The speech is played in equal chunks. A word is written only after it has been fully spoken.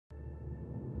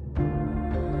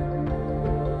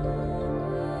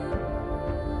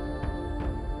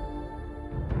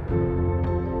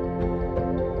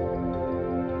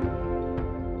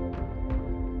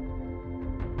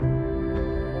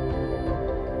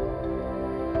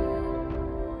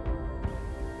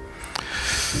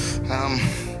Um,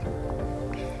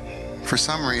 for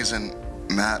some reason,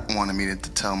 Matt wanted me to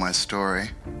tell my story.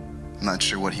 I'm not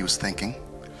sure what he was thinking.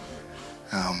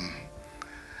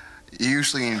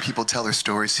 Usually when people tell their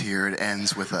stories here, it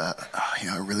ends with a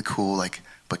really cool,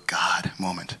 but God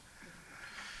moment.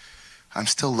 I'm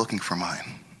still looking for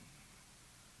mine.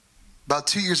 About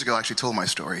 2 years ago, I actually told my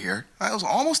story here. It was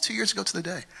almost 2 years ago to the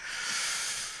day.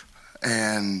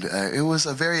 And it was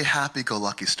a very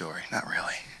happy-go-lucky story. Not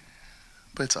really,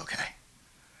 but it's okay.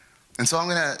 And so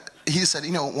he said,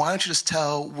 why don't you just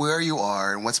tell where you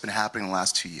are and what's been happening in the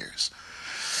last 2 years?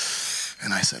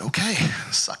 And I said, okay,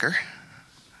 sucker,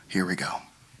 here we go.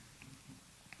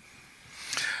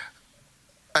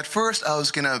 At first, I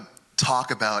was going to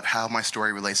talk about how my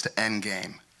story relates to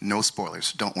Endgame. No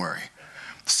spoilers, don't worry.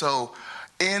 So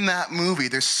in that movie,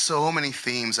 there's so many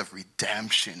themes of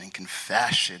redemption and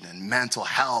confession and mental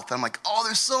health. I'm like,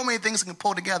 there's so many things I can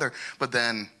pull together. But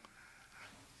then,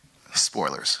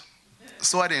 spoilers.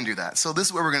 So I didn't do that. So this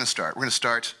is where we're going to start. We're going to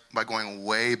start by going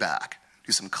way back,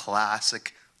 do some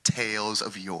classic tales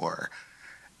of yore,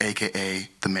 a.k.a.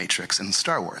 The Matrix and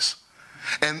Star Wars.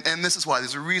 And this is why.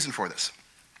 There's a reason for this.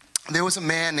 There was a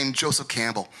man named Joseph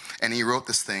Campbell, and he wrote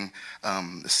this thing,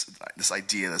 this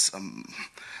idea, this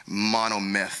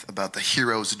monomyth about the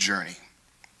hero's journey.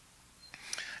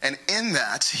 And in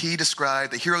that, he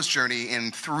described the hero's journey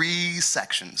in 3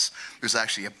 sections. There's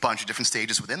actually a bunch of different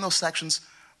stages within those sections,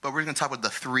 but we're going to talk about the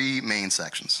 3 main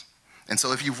sections. And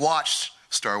so if you've watched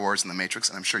Star Wars and The Matrix,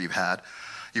 and I'm sure you've had,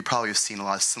 you probably have seen a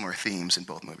lot of similar themes in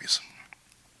both movies.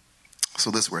 So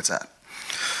this is where it's at.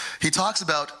 He talks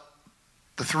about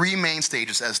the 3 main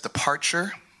stages as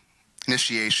departure,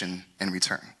 initiation, and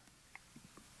return.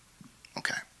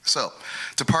 Okay, so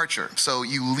departure. So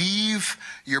you leave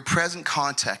your present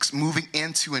context, moving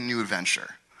into a new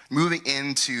adventure, moving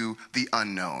into the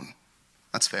unknown.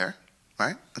 That's fair,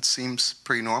 right? That seems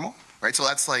pretty normal, right? So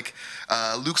that's like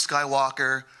Luke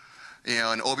Skywalker,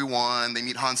 and Obi-Wan, they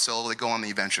meet Han Solo, they go on the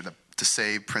adventure to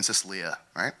save Princess Leia,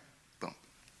 right? Boom.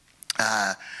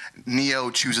 Neo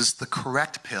chooses the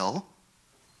correct pill,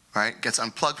 right? Gets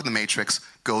unplugged from the Matrix,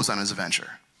 goes on his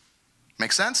adventure.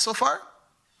 Make sense so far?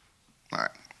 All right.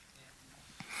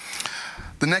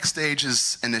 The next stage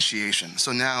is initiation.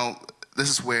 So now this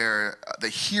is where the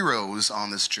heroes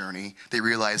on this journey, they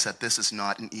realize that this is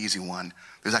not an easy one.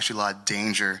 There's actually a lot of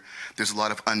danger. There's a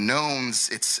lot of unknowns.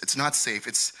 It's not safe.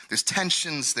 There's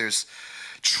tensions. There's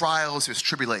trials. There's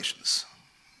tribulations.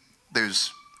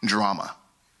 There's drama.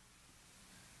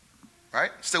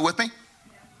 Right? Still with me?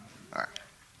 All right.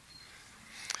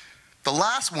 The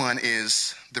last one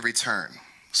is the return.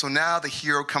 So now the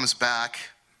hero comes back.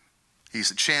 He's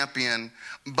a champion,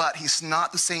 but he's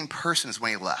not the same person as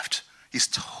when he left. He's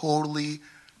totally,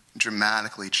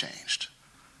 dramatically changed.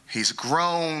 He's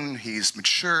grown, he's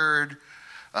matured,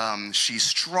 she's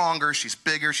stronger, she's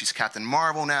bigger, she's Captain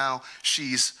Marvel now.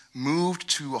 She's moved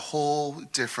to a whole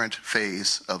different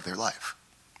phase of their life.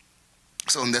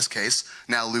 So in this case,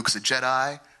 now Luke's a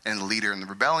Jedi and a leader in the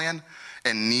rebellion,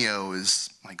 and Neo is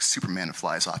like Superman and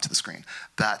flies off to the screen.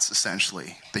 That's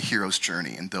essentially the hero's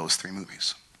journey in those 3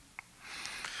 movies.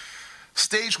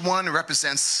 Stage 1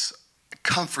 represents a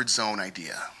comfort zone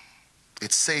idea.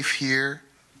 It's safe here.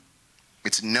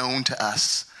 It's known to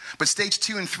us. But stage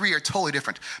 2 and 3 are totally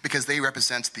different because they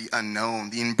represent the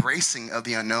unknown, the embracing of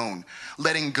the unknown,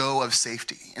 letting go of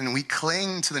safety. And we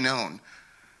cling to the known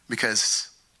because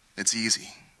it's easy.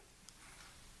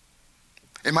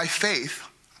 And my faith,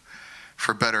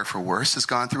 for better or for worse, has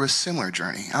gone through a similar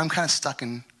journey. I'm kind of stuck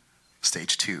in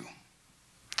stage 2.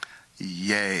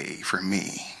 Yay for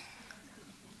me.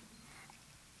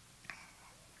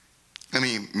 Let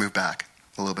me move back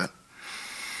a little bit.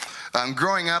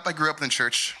 Growing up, I grew up in the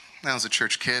church. I was a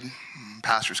church kid,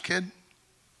 pastor's kid,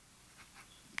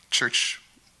 church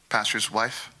pastor's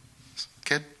wife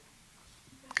kid,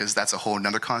 because that's a whole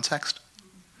nother context.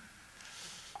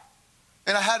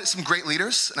 And I had some great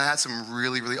leaders, and I had some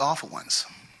really, really awful ones,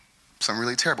 some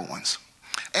really terrible ones.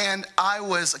 And I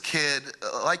was a kid,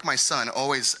 like my son,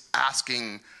 always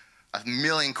asking a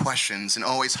million questions and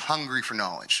always hungry for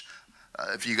knowledge.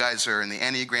 If you guys are in the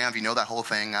Enneagram, if you know that whole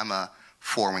thing, I'm a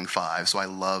 4-wing 5, so I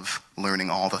love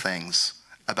learning all the things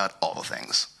about all the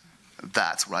things.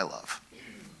 That's what I love.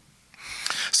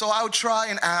 So I would try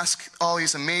and ask all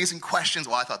these amazing questions.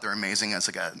 Well, I thought they were amazing as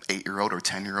like an 8-year-old or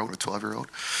 10-year-old or 12-year-old.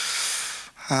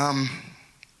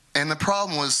 And the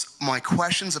problem was my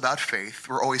questions about faith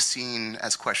were always seen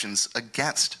as questions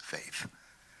against faith.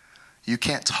 You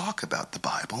can't talk about the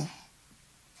Bible.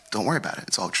 Don't worry about it.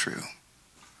 It's all true.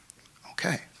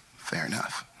 Okay, fair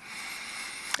enough.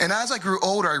 And as I grew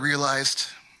older, I realized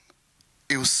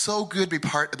it was so good to be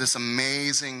part of this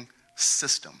amazing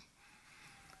system.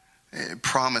 It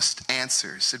promised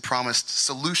answers. It promised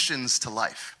solutions to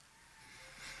life.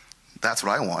 That's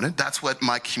what I wanted. That's what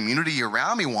my community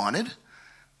around me wanted.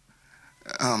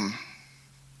 And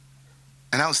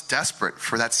I was desperate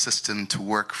for that system to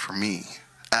work for me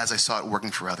as I saw it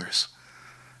working for others.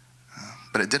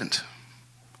 But it didn't.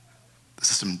 The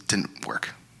system didn't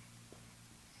work.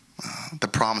 The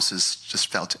promises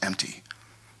just felt empty.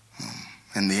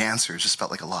 And the answers just felt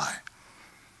like a lie.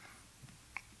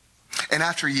 And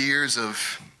after years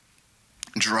of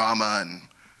drama and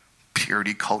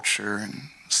purity culture and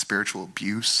spiritual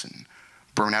abuse and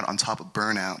burnout on top of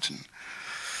burnout,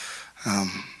 and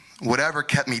whatever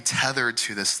kept me tethered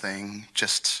to this thing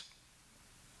just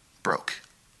broke.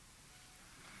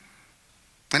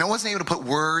 And I wasn't able to put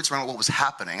words around what was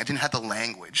happening. I didn't have the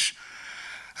language.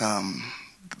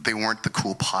 They weren't the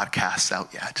cool podcasts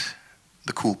out yet,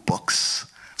 the cool books.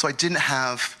 So I didn't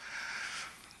have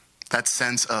that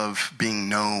sense of being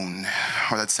known,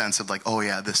 or that sense of like, oh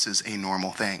yeah, this is a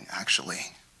normal thing, actually,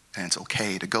 and it's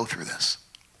okay to go through this.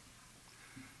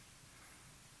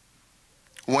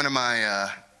 One of my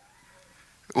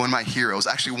heroes,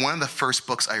 actually one of the first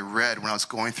books I read when I was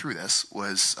going through this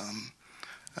was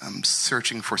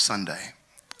Searching for Sunday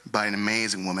by an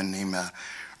amazing woman named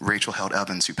Rachel Held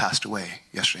Evans, who passed away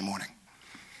yesterday morning.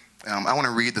 I want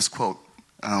to read this quote.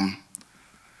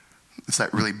 It's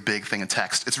that really big thing of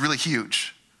text. It's really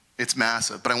huge. It's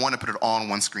massive, but I want to put it all on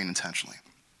one screen intentionally.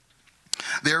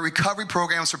 There are recovery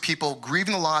programs for people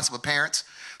grieving the loss of a parent,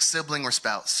 sibling, or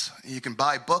spouse. You can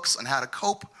buy books on how to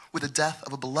cope with the death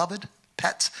of a beloved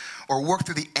pet or work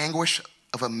through the anguish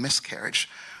of a miscarriage.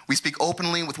 We speak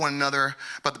openly with one another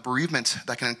about the bereavement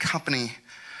that can accompany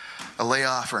a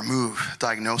layoff or a move,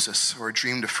 diagnosis, or a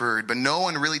dream deferred, but no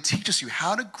one really teaches you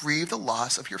how to grieve the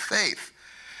loss of your faith,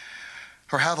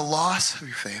 or how the loss of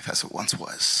your faith as it once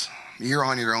was. You're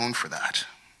on your own for that.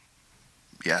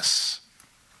 Yes,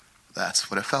 that's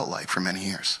what it felt like for many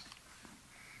years.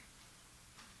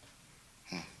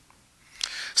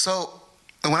 So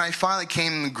when I finally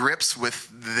came to grips with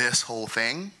this whole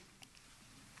thing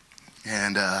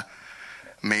and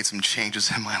made some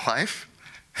changes in my life,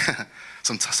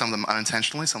 some of them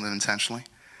unintentionally, some of them intentionally,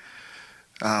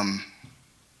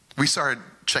 we started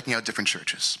checking out different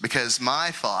churches, because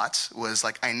my thought was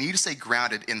like, I need to stay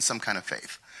grounded in some kind of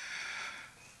faith.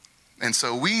 And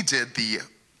so we did the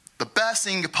best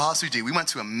thing you could possibly do. We went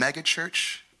to a mega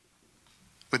church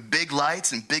with big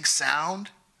lights and big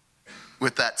sound,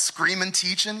 with that screaming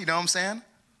teaching, you know what I'm saying?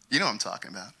 You know what I'm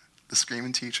talking about, the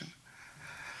screaming teaching.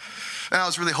 And I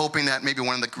was really hoping that maybe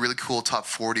one of the really cool top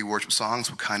 40 worship songs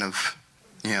would kind of,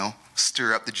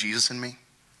 stir up the Jesus in me.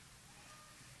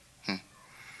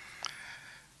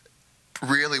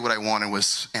 Really what I wanted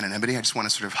was anonymity. I just wanted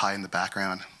to sort of hide in the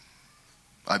background.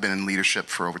 I've been in leadership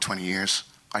for over 20 years.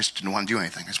 I just didn't want to do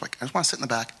anything. I just want to sit in the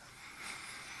back.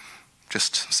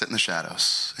 Just sit in the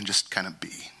shadows and just kind of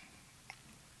be.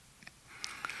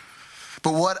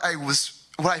 But what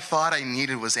I thought I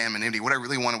needed was anonymity. What I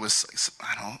really wanted was,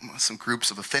 some groups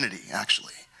of affinity,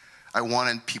 actually. I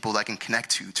wanted people that I can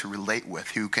connect to relate with,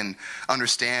 who can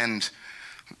understand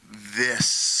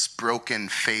this broken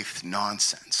faith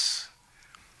nonsense.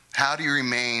 How do you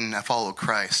remain a follower of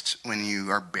Christ when you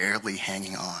are barely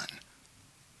hanging on?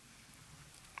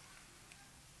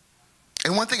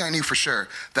 And one thing I knew for sure,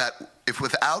 that if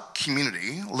without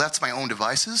community, left to my own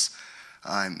devices,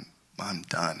 I'm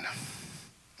done.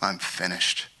 I'm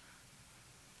finished.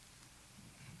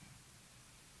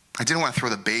 I didn't want to throw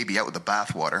the baby out with the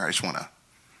bathwater. I just want to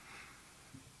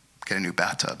get a new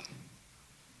bathtub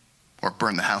or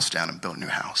burn the house down and build a new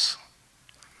house.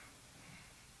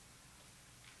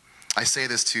 I say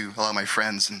this to a lot of my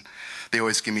friends, and they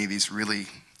always give me these really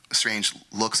strange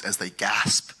looks as they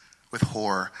gasp with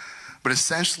horror. But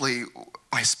essentially,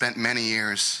 I spent many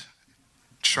years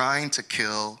trying to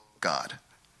kill God.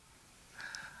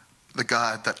 The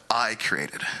God that I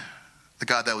created. The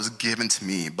God that was given to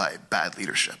me by bad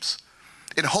leaderships.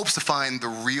 In hopes to find the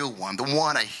real one, the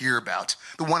one I hear about,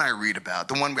 the one I read about,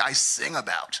 the one I sing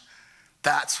about.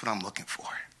 That's what I'm looking for.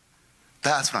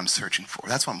 That's what I'm searching for.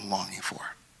 That's what I'm longing for.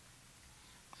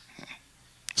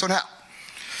 So now,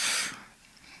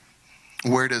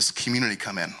 where does community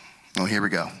come in? Well, here we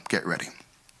go. Get ready.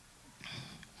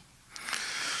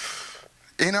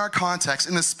 In our context,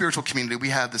 in the spiritual community, we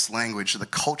have this language, the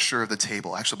culture of the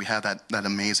table. Actually, we have that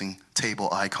amazing table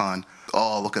icon.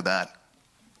 Oh, look at that.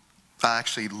 I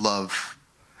actually love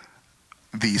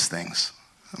these things.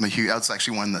 That's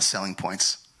actually one of the selling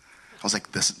points. I was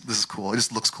like, this is cool. It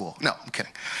just looks cool. No, I'm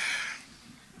kidding.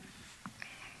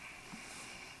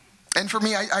 And for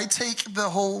me, I take the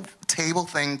whole table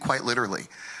thing quite literally.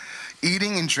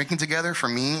 Eating and drinking together, for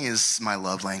me, is my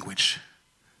love language.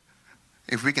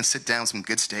 If we can sit down with some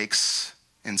good steaks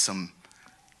and some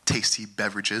tasty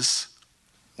beverages,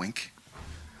 wink,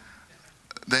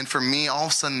 then for me, all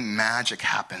of a sudden, magic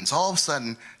happens. All of a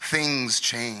sudden, things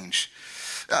change.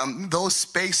 Those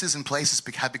spaces and places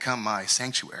have become my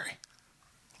sanctuary,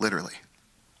 literally.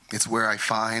 It's where I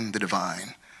find the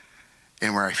divine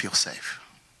and where I feel safe.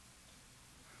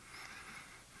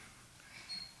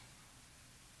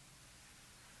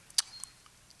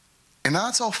 And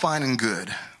that's all fine and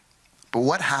good, but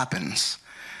what happens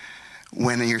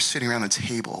when you're sitting around the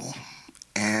table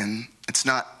and it's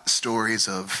not stories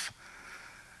of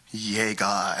yay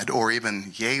God or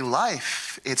even yay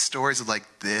life? It's stories of like,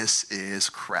 this is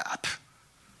crap.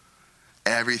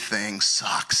 Everything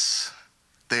sucks.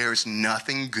 There's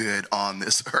nothing good on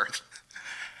this earth.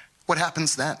 What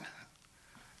happens then?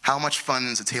 How much fun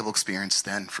is a table experience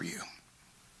then for you?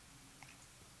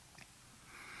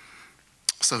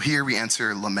 So here we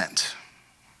enter lament.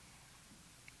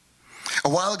 A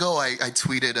while ago, I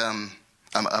tweeted. I'm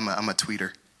a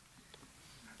tweeter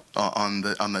on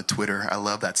the Twitter. I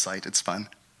love that site. It's fun.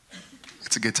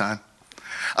 It's a good time.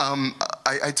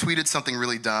 I tweeted something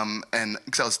really dumb, and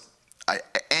because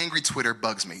angry Twitter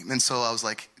bugs me, and so I was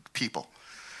like, people,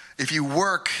 if you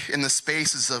work in the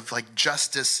spaces of like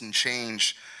justice and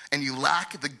change, and you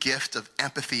lack the gift of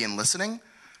empathy and listening,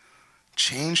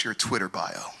 change your Twitter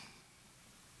bio.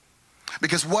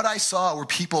 Because what I saw were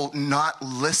people not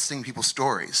listening to people's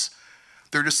stories.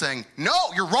 They're just saying, no,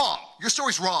 you're wrong. Your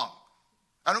story's wrong.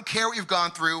 I don't care what you've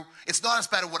gone through. It's not as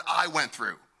bad as what I went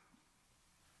through.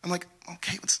 I'm like,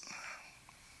 okay,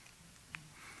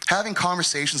 having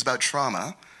conversations about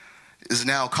trauma is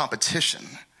now competition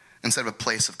instead of a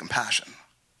place of compassion.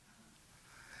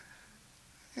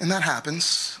 And that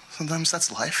happens. Sometimes that's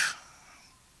life.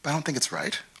 But I don't think it's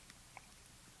right.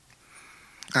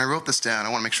 And I wrote this down. I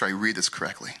want to make sure I read this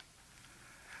correctly.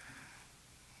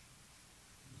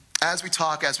 As we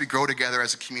talk, as we grow together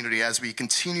as a community, as we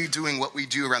continue doing what we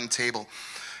do around the table,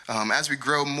 as we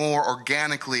grow more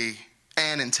organically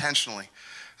and intentionally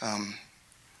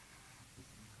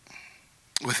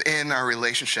within our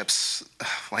relationships,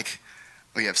 like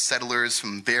we have settlers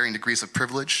from varying degrees of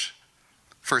privilege,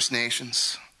 First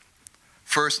Nations,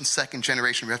 first and second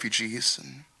generation refugees,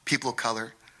 and people of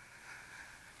color.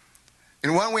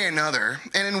 In one way or another,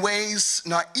 and in ways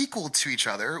not equal to each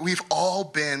other, we've all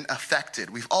been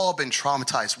affected. We've all been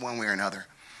traumatized one way or another.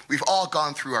 We've all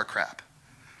gone through our crap.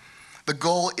 The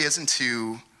goal isn't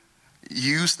to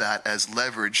use that as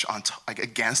leverage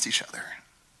against each other.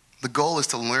 The goal is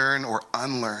to learn or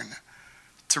unlearn,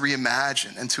 to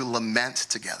reimagine, and to lament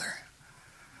together.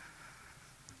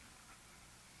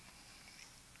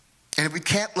 And if we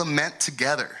can't lament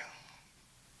together,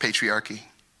 patriarchy,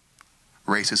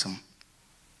 racism,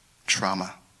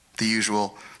 trauma, the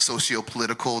usual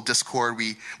socio-political discord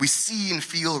we see and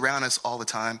feel around us all the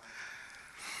time,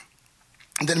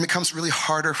 and then it becomes really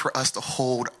harder for us to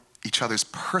hold each other's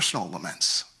personal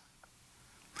laments.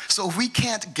 So if we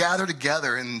can't gather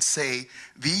together and say,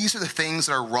 these are the things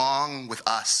that are wrong with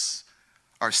us,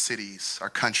 our cities, our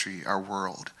country, our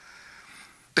world,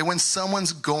 then when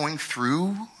someone's going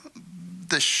through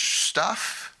this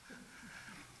stuff,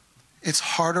 it's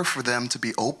harder for them to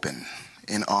be open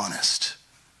and honest.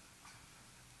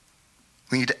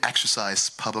 We need to exercise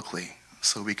publicly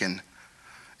so we can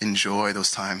enjoy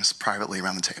those times privately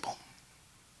around the table.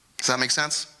 Does that make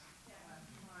sense?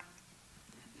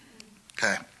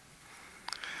 Okay.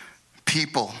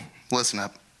 People, listen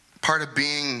up. Part of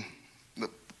being the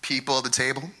people of the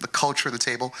table, the culture of the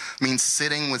table, means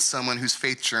sitting with someone whose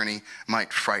faith journey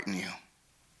might frighten you,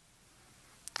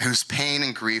 whose pain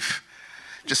and grief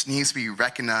just needs to be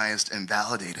recognized and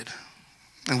validated.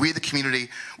 And we, the community,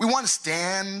 we want to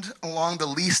stand along the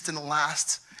least and the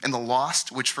last and the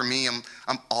lost, which for me,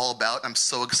 I'm all about. I'm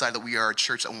so excited that we are a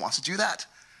church that wants to do that,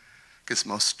 because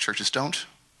most churches don't.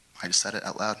 I just said it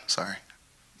out loud, sorry.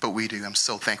 But we do. I'm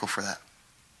so thankful for that.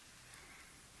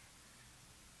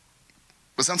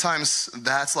 But sometimes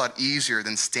that's a lot easier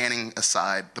than standing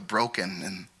aside the broken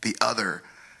and the other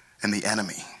and the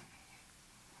enemy.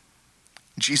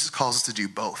 Jesus calls us to do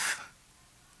both.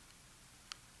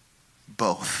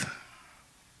 Both.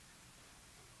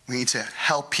 We need to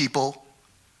help people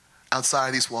outside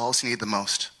of these walls who need the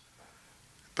most,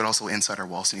 but also inside our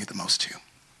walls who need the most too.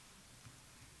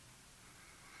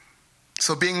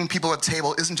 So being people at the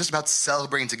table isn't just about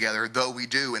celebrating together, though we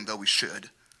do and though we should.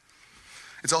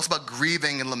 It's also about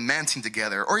grieving and lamenting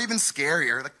together, or even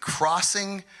scarier, like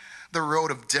crossing the road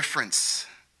of difference,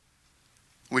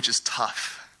 which is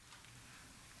tough.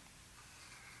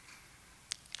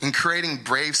 in creating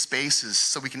brave spaces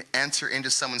so we can enter into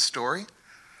someone's story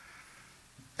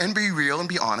and be real and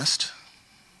be honest,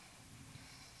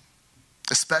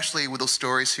 especially with those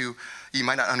stories who you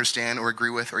might not understand or agree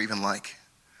with or even like.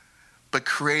 But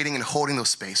creating and holding those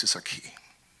spaces are key.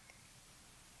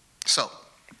 So,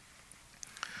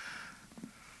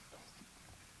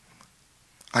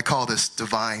 I call this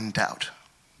divine doubt.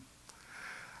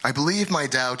 I believe my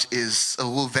doubt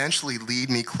will eventually lead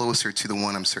me closer to the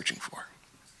one I'm searching for.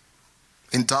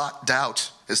 And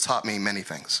doubt has taught me many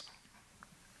things.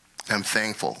 I'm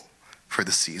thankful for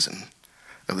the season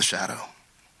of the shadow.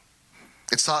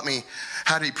 It's taught me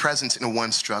how to be present in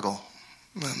one struggle,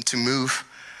 to move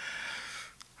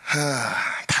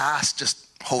past just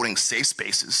holding safe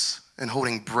spaces and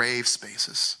holding brave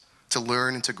spaces, to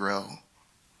learn and to grow.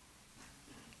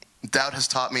 Doubt has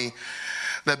taught me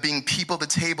that being people at the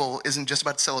table isn't just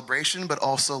about celebration, but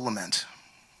also lament.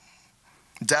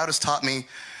 Doubt has taught me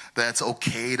that it's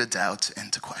okay to doubt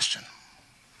and to question.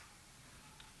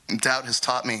 Doubt has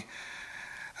taught me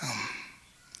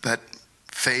that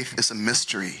faith is a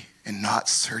mystery and not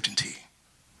certainty.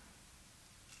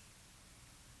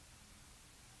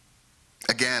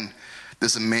 Again,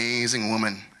 this amazing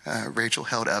woman, Rachel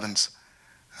Held Evans,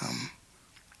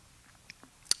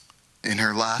 in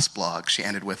her last blog, she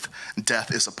ended with,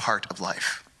 "Death is a part of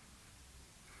life."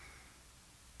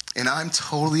 And I'm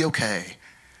totally okay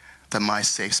that my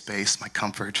safe space, my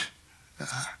comfort,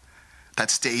 that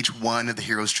stage one of the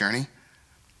hero's journey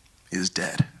is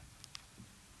dead.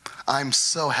 I'm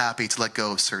so happy to let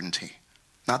go of certainty.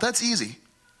 Now that's easy,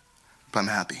 but I'm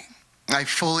happy. I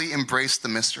fully embrace the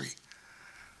mystery.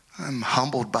 I'm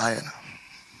humbled by it.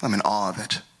 I'm in awe of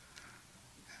it.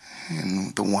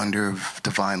 And the wonder of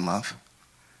divine love.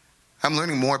 I'm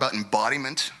learning more about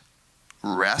embodiment,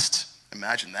 rest.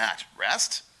 Imagine that,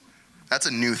 rest? That's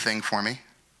a new thing for me.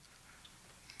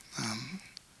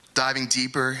 Diving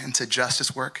deeper into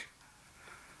justice work,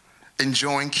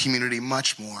 enjoying community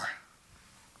much more,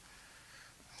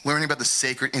 learning about the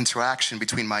sacred interaction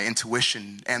between my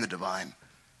intuition and the divine.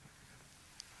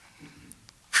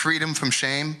 Freedom from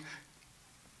shame?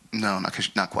 No,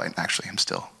 not quite, actually. I'm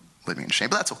still living in shame,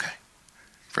 but that's okay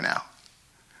for now.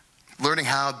 Learning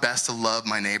how best to love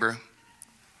my neighbor,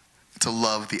 to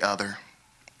love the other.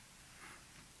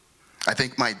 I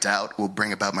think my doubt will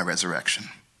bring about my resurrection.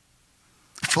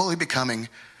 Fully becoming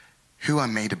who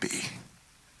I'm made to be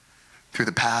through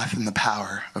the path and the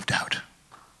power of doubt.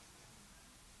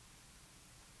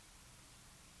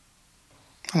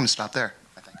 I'm going to stop there,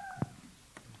 I think.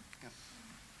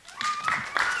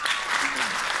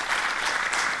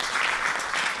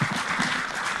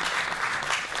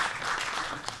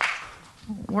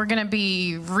 We're going to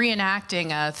be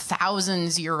reenacting a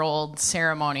thousands-year-old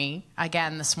ceremony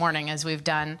again this morning, as we've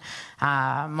done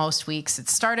most weeks. It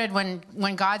started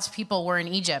when God's people were in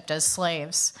Egypt as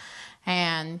slaves,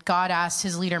 and God asked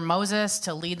his leader Moses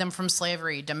to lead them from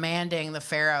slavery, demanding the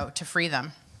Pharaoh to free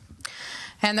them.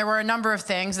 And there were a number of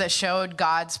things that showed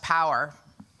God's power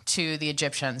to the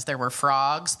Egyptians. There were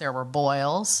frogs, there were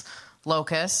boils,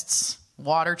 locusts,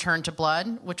 water turned to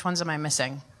blood. Which ones am I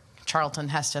missing? Charlton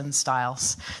Heston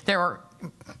styles. There were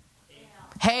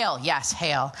hail, yes,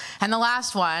 hail. And the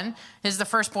last one is the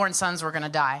firstborn sons were going to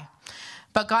die.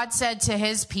 But God said to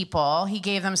his people, he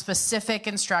gave them specific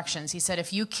instructions. He said,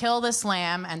 if you kill this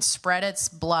lamb and spread its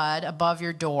blood above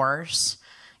your doors,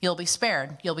 you'll be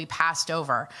spared. You'll be passed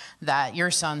over, that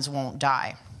your sons won't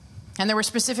die. And there were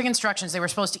specific instructions. They were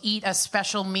supposed to eat a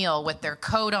special meal with their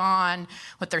coat on,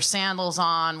 with their sandals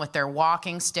on, with their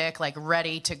walking stick, like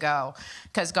ready to go,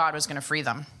 because God was going to free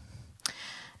them.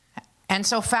 And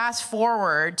so fast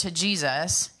forward to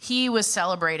Jesus, he was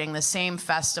celebrating the same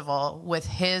festival with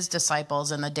his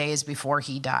disciples in the days before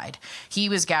he died. He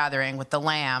was gathering with the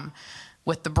lamb,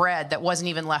 with the bread that wasn't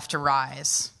even left to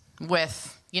rise,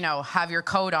 with, have your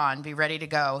coat on, be ready to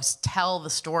go, tell the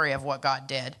story of what God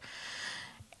did.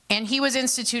 And he was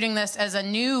instituting this as a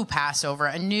new Passover,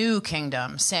 a new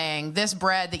kingdom, saying, this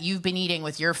bread that you've been eating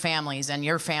with your families and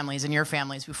your families and your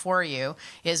families before you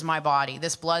is my body.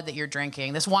 This blood that you're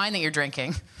drinking, this wine that you're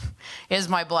drinking is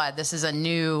my blood. This is a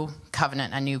new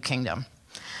covenant, a new kingdom.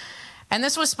 And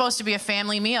this was supposed to be a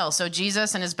family meal. So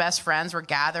Jesus and his best friends were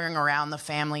gathering around the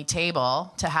family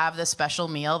table to have this special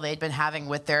meal they'd been having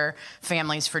with their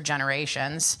families for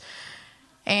generations.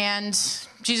 And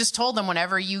Jesus told them,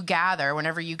 whenever you gather,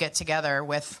 whenever you get together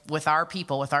with our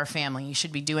people, with our family, you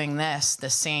should be doing the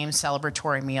same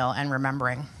celebratory meal and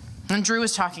remembering. And Drew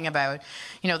was talking about,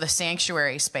 the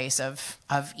sanctuary space of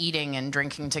eating and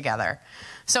drinking together.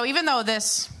 So even though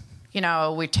this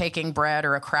we're taking bread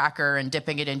or a cracker and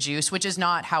dipping it in juice, which is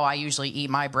not how I usually eat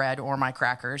my bread or my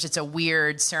crackers. It's a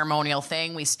weird ceremonial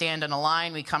thing. We stand in a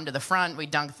line, we come to the front, we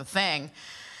dunk the thing.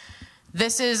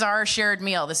 This is our shared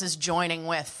meal. This is joining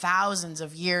with thousands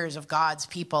of years of God's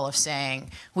people of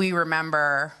saying, we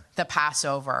remember the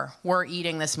Passover. We're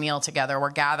eating this meal together.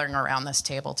 We're gathering around this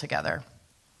table together.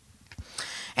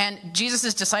 And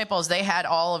Jesus' disciples, they had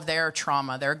all of their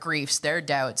trauma, their griefs, their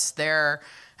doubts,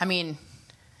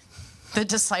 the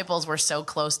disciples were so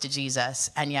close to Jesus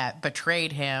and yet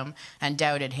betrayed him and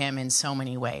doubted him in so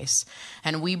many ways.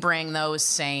 And we bring those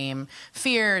same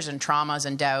fears and traumas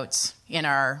and doubts in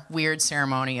our weird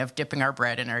ceremony of dipping our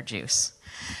bread in our juice.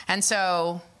 And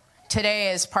so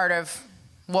today is part of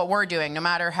what we're doing, no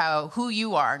matter who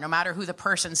you are, no matter who the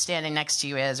person standing next to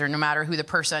you is, or no matter who the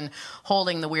person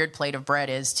holding the weird plate of bread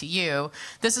is to you.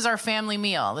 This is our family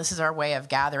meal. This is our way of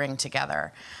gathering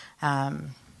together,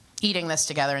 eating this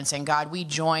together and saying, God, we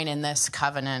join in this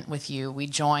covenant with you. We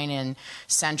join in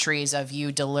centuries of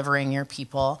you delivering your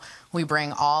people. We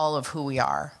bring all of who we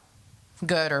are,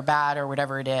 good or bad or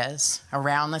whatever it is,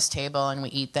 around this table, and we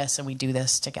eat this and we do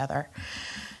this together.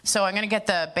 So I'm going to get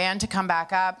the band to come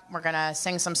back up. We're going to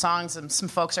sing some songs, and some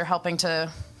folks are helping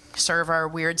to serve our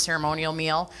weird ceremonial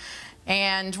meal.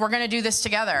 And we're going to do this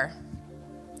together.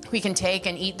 We can take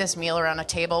and eat this meal around a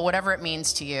table, whatever it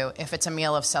means to you. If it's a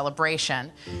meal of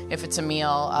celebration, if it's a meal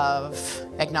of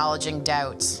acknowledging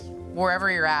doubts,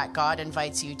 wherever you're at, God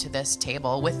invites you to this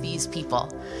table with these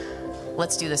people.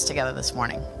 Let's do this together this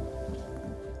morning.